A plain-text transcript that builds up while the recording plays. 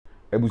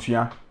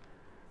Ebusia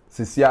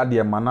sisia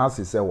de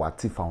Manasseh say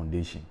wati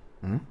foundation.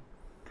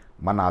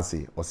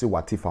 Manasseh or say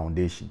wati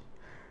foundation.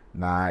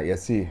 Na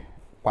yesi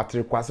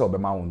kwatire kwase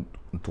obema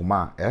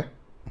ntoma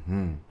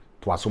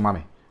to asoma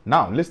me.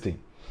 Now listen.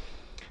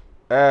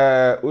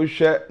 We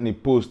share ni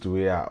post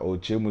where o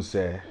chemu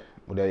say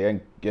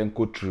we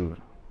go through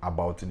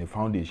about the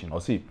foundation.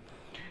 Or see,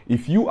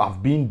 if you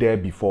have been there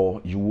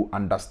before, you will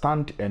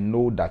understand and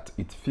know that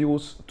it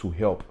feels to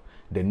help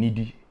the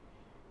needy.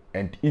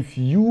 And if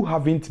you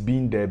haven't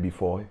been there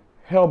before,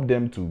 help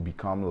them to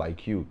become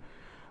like you.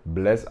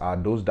 Blessed are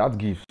those that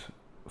give,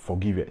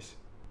 forgivers,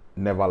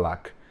 never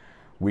lack.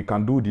 We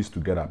can do this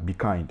together. Be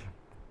kind.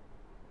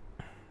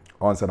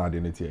 Answer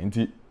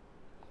identity.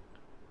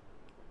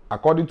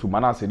 According to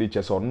Manasseh,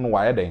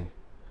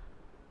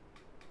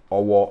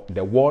 or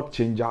the world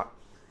changer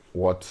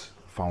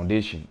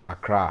foundation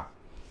Accra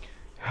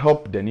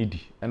help the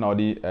needy and all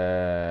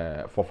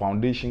the for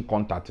foundation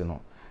contact and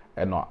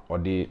or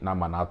the na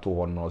manato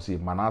or no see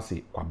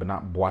Manasseh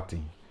kwabena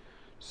boating.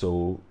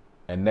 So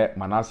and that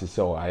Manasseh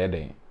say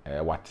ayeden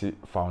wati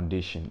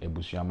foundation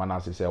ebusuya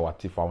Manasseh say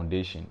wati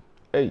foundation.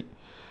 Hey.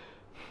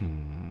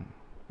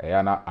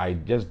 I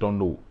just don't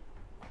know.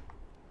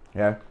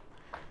 Yeah.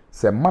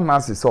 Say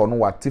Manasseh say no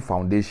wati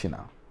foundation.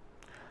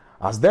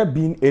 Has there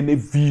been any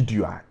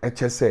video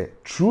say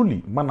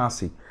truly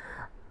Manasseh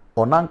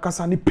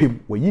onankasa ni pem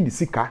we yi ni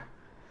sika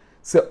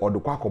say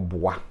odokwa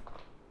akoboa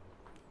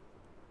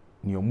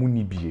ni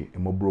omuni bie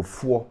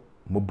emobrofo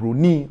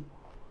mobroni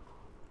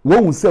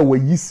won say we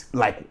yi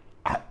like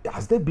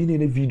has there been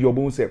any video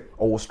bon say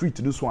or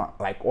street this one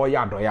like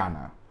oya doya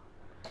na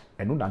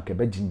enu na nke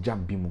be jinja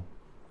bi mu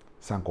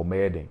sanko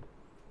meden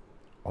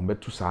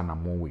ometu sa na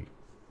monwe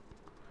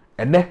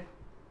ene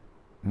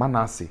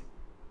Manasseh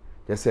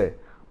just say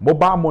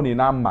mobile money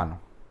na man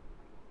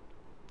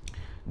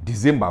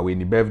December when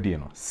the birthday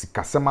no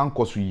sikasema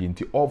nkoso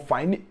yenti all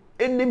find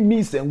any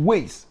means and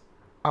ways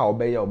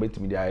obey ya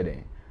obetimi dey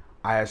then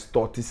I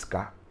start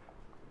ska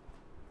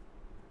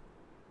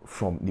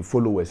from the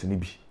followers ni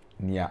bi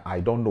near I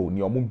don't know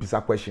ni omu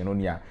bisa question no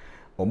near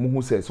omu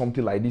who say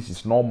something like this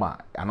is normal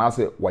and I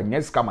say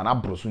wanye ska man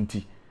abroso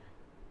nti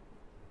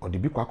or the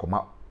bi kwa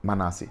koma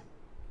Manasseh.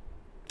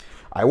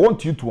 I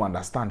want you to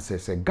understand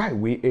say guy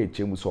we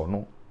chemu so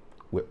no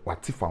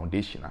wati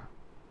foundation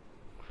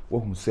wo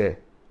hu say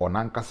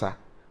onankasa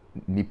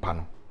nipa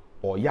no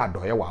o ya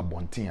doye wa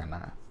abonten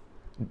ana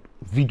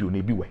video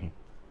na bi wahin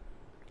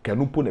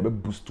kanupo na be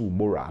boost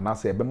moral ana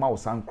say be ma wo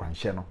san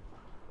kranhye no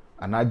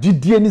ana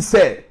gidie ni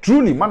say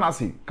truly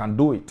Manasseh can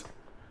do it.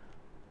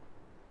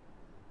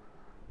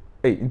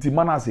 Hey inti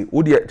Manasseh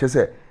wo de che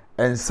say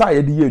ensa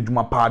ye de ye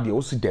adwuma pa de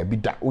wo si da bi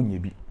da onye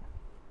bi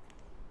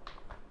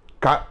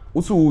ka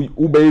usu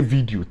ube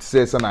video to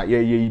say sana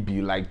ye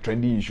be like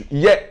trending issue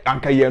ye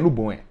anka ye no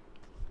bon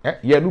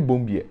ye no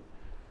bon bi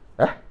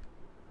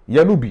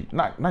ye no bi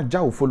na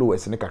jaw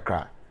followers ne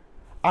kakra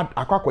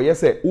akwa ye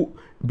say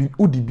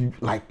o di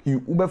like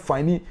you ube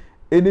find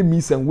any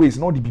means and ways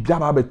not the bibia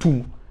ba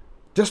betum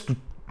just to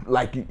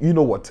like you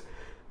know what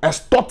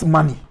extort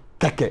money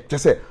keke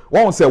just say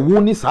one say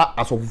woni sa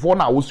asofo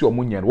na wo si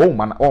omunye wo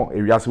man on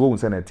ewiase wo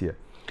say na tie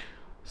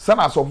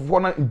sana asofo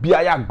na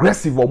bia ya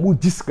aggressive or mu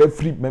discreet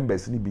free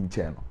members ni bi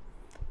nche no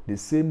the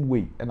same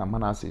way and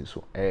Manasseh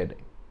so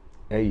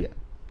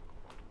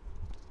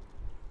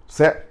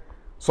say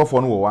so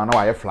for no wa na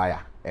wa flyer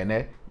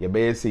ene ye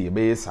be say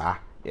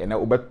ene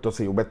obeto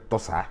say obeto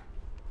sa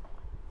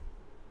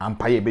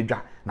ampa ye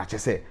bedwa na che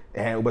say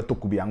obeto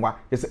kubi anwa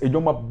ye say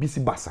ejoma bisi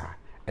basa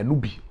enu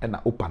bi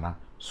na opana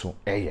so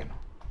no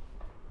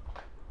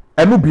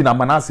enu bi na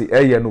Manasseh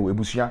no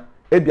ebusua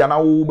ebia na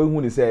wo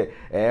behu ni say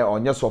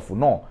onye sofo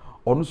no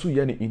onu so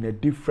ye ni in a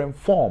different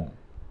form.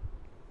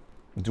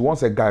 Do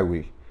once a guy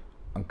way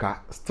anka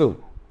still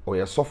or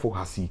your sofo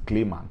has he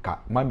claim anka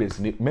members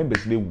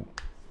lewu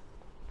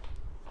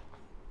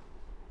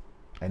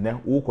and then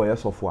who call your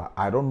sofo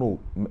I don't know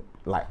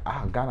like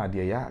Ghana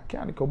there ya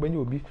can ko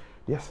benyo obi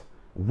yes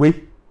we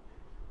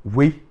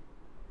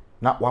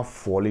na wa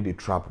fall the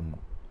trap mo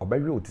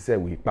obawe o ti say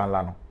we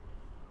panla no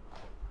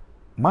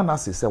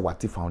Manasseh say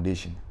wati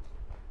foundation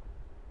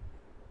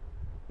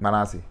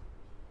Manasseh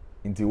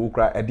inti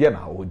ukra ede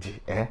na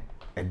oji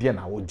ede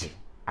na oji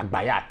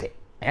agbaya ate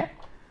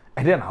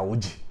ede na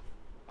oji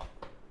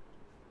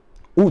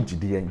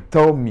dey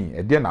tell me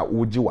ede na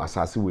oji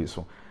wasase we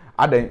so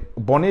aden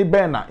bone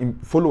ben na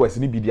followers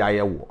ni bi di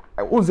ayewo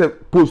o say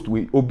post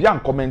we obi an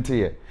comment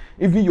here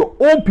even your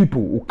own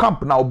people who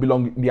camp now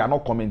belong they are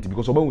not commenting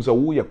because oba say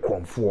wo ye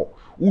kromfo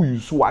wo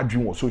use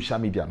adwin on social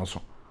media no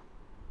so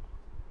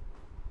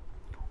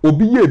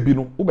obi ye bi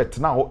no wo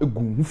betena ho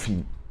egu hu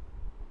fi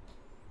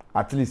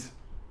at least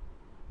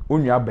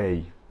onua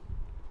bay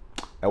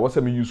was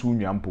a me use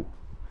unua mpo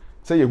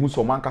say ye hu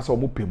so man kasa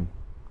omo pem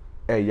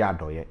ya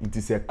adoye it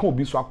is a can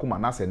be so akoma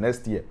na say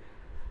next year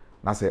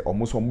na say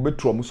omo so omo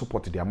betro omo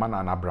support their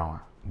man na brown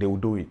they will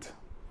do it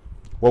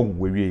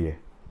we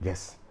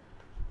yes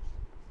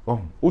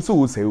also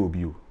will say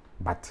obi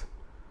but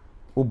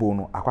obo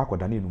no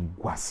akwakoda ne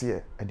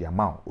nguase e de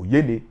ama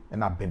oyele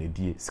na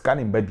benedie sika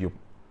ne mbabio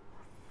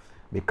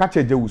me catch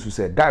eje wusu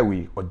say guy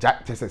we oja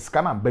chese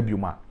sika na mbabio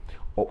ma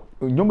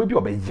nyoma bi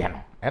obeye no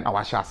e na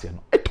wa hye ase no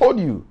I told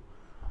you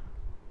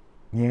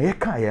nye e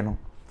kan ye no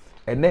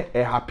ene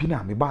e happy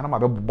na me ba na ma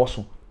be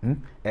bobo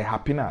e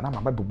happy na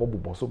ma be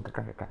bobo so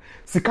kaka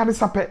sika ne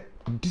sape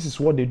this is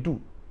what they do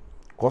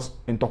cause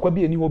ntokwa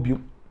bi eni hobio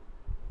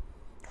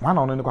one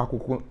on any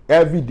kwakoko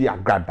every day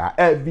agrada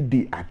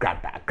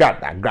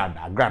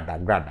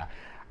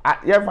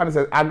yeah fan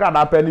says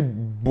agrada penny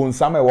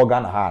bonsama e woga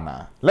na ha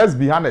na let's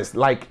be honest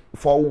like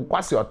for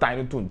kwase your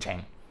time to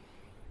nchen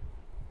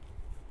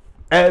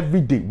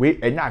every day we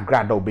enya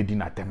agrada obedi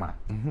na tema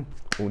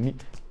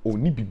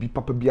oni bibi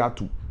papa bia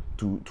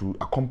to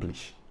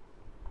accomplish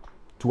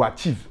to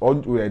achieve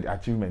all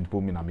achievement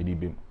for me na me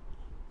dey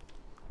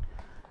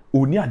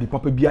oni ade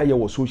papa bia ye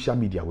wo social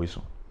media we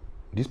so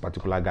this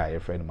particular guy, a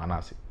friend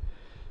Manasseh.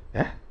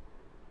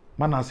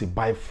 Manasseh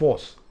by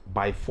force,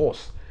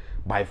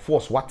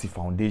 what the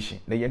foundation?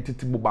 The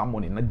entity boba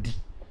money na di.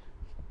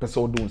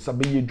 Person do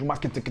sabe ye juma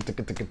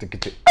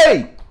kete.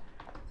 Hey!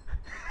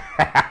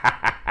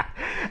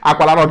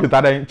 Akwala no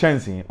kita den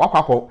chance.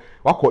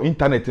 Wako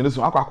internet no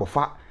so akwa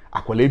fa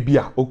akwala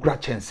bia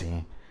okura chance.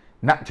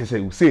 Na chese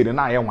you say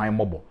na ye wan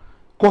mobo.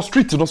 Ko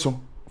street no so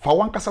fa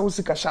wan kasa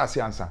wosika sha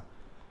ase ansa.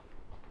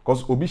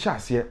 Cause obi sha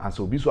ase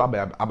ansa obi so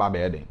aba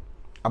be den.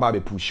 Aba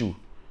be push you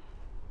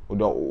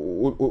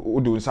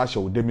odo nsa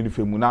hye odemi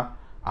femu na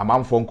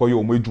amamfo nko ye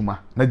omo adwuma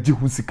na gi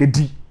hu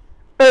sikadi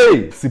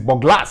si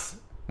boglass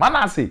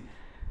Manasseh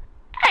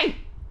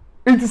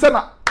it is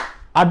na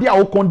ade a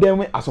wo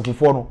condemn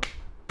asofofo no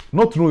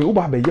not knowing wo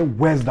ba be ye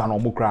worse than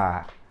omo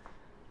kra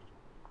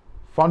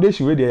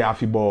foundation we dey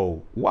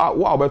afiball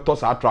wa be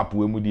toss a trap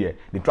we mu dey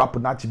the trap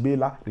na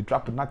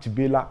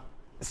chibela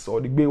so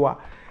the gbewa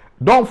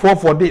don't fall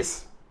for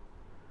this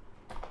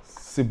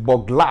si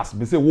boglass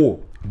be say wo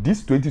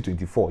this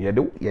 2024 ye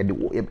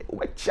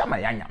we chama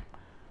yanyam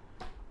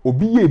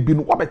obi ye bi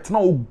no wabetena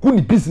ogu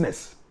ni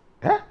business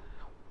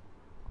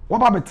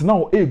wabetena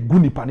o egu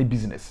ni pa ni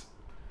business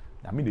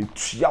na me dey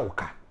tua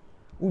woka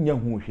unya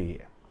hu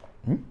hwe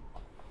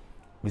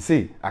me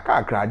say aka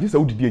akra ji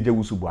say udidi eje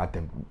wusu bu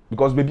atem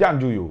because baby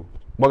anjo yo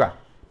boga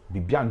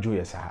baby anjo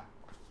ye sa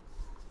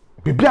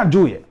baby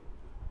anjo ye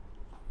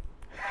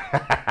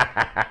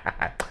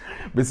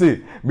me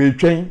say me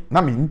twen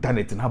na me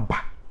internet na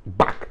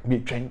back me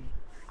twen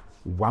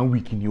 1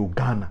 week in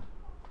Uganda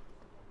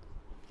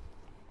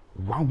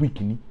 1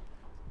 week in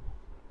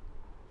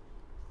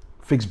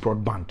fixed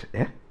broadband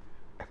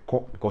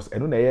because I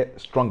don't know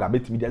stronger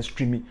bet media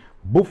streaming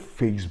both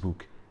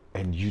Facebook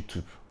and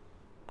YouTube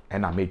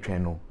and I made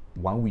channel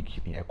 1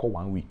 week in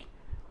 1 week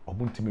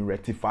obunti me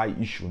rectify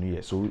issue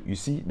here. So you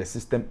see the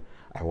system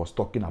I was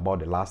talking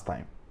about the last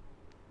time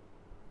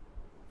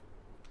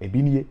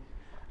ebiniye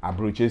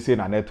abroche say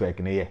na network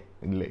ne ye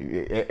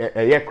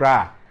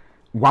cry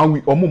 1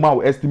 week omuma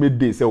will estimate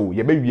day say oh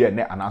ye be wie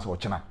na anasa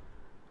ochena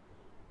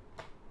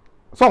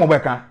some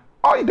of can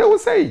they will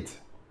say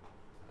it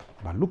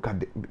but look at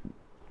the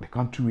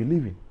country we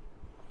live in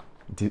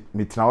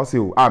me tena say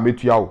oh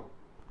metua o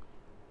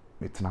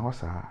me tena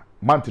sa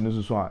month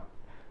so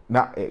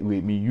na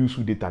me use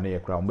data na ye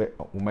cry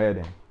umbe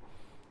den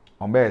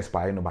umbe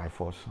expire no by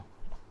force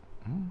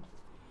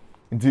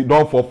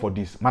don't fall for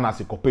this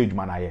Manasseh page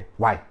man aye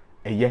why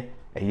ye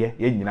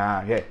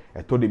nyina he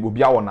eto de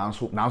obi awo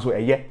nanso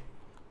eye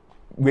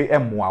we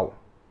emwa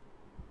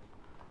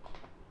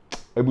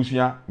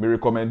ebusuya me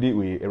recommend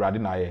we erade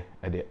na aye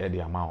e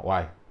de ama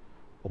why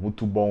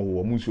omutu bon ho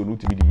omusuo no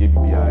timi de ye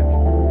bibia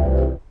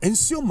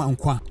ensio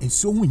mankwa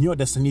ensio hu nyo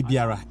desene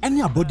biara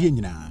ene abode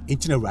nyina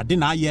entina erade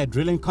na aye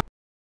drilling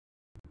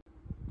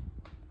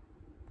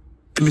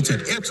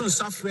Limited. Airton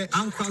software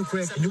and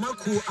crankware.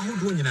 Numaku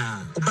ahodo nyina.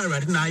 Oba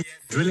erade na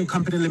drilling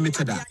company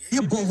limited. Ye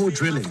borehole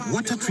drilling,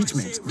 water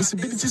treatment,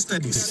 visibility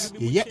studies.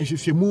 Ye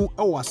nhwehwemu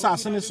ewo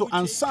asase ne so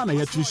ansa na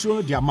ye tunsuo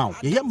no de amaw.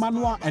 Ye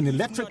manual and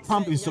electric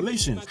pump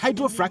installation,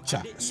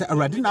 hydrofracture. Se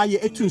erade na ye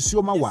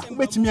etunsuo ma wa.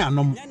 Obetimi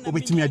anom,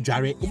 obetimi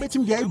adware,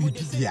 obetimi de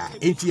bibia.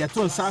 Enti ye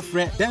ton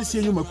software,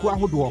 danse numaku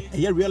ahodo.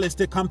 Ye real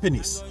estate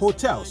companies,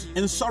 hotels,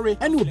 and sorry,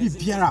 any obi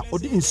biara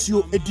odi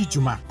nsuo edi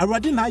djuma.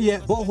 Erade na ye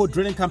borehole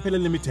drilling company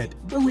limited.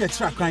 We are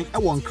tracking a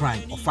one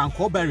crime of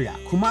Fanco Barrier,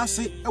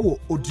 Kumasi, Ewo,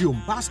 Odium,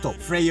 Bastop,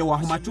 Freya,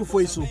 Wahumatu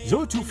Foisu,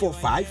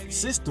 0245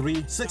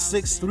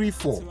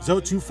 636634,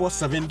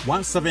 0247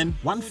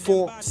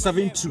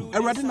 171472.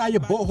 Eradinaya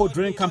Boho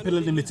Drilling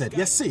Company Limited,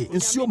 yes, see, in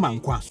Sio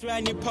Mankwa.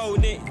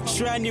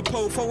 Shrani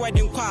Po for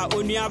wedding car,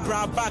 Onia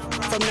Bra back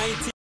from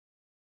 19.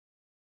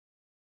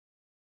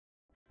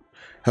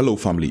 Hello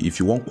family, if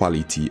you want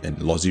quality and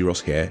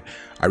luxurious hair,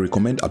 I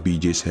recommend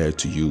Abijay's hair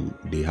to you.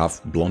 They have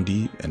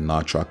blondie and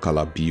natural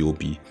color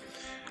BOB.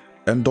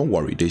 And don't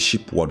worry, they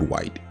ship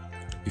worldwide.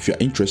 If you're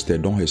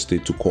interested, don't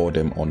hesitate to call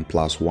them on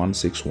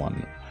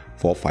 +161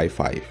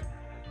 455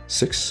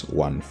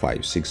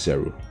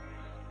 61560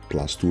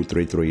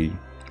 +233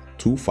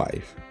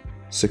 25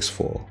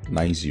 64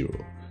 90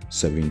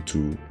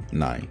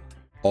 729.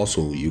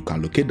 Also, you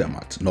can locate them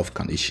at North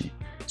Kanishi,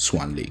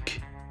 Swan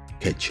Lake.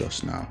 Catch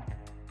yours now.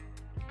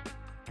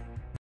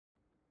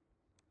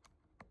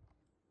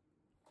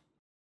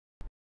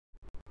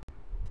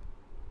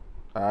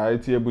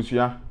 It's a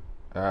bushia.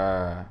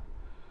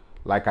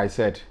 Like I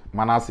said,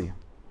 Manasseh,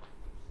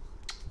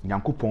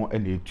 Nyankopon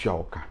ene etua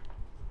oka.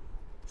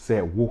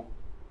 Say wo.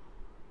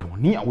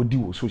 Boni a wodi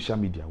wo social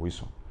media we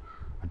so.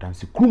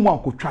 Adansi krumu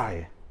akotwa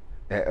ye.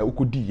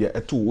 Ukodi ye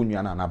eto wo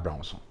nua na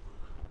brown so.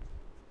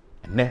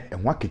 Ene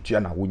enwa ketua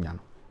na wo nya no.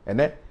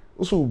 Ene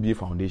also be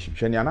foundation.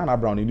 Hwe nia na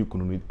brown ni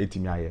kunu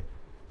etimi aye.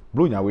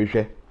 Bro nya we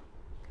hwe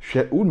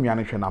wo nua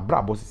no hwe na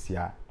bra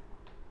bosisia.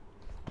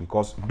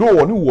 Because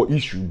though oni wo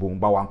issue bon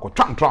ba wan ko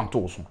twan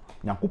to so.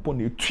 Nyankopon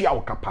na etua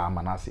wo kapa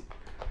Manasseh.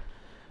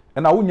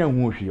 And I wouldn't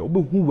know here,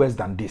 who worse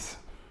than this?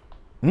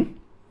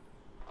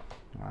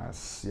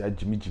 As ya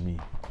Jimmy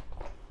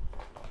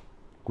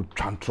could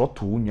transfer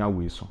to your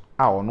way so.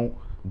 I don't know,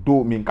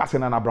 though me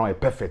cousin and Brown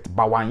perfect,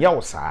 but 1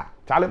 year, sir.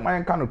 Charlie,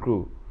 my kind of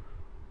crew.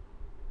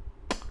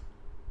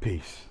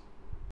 Peace.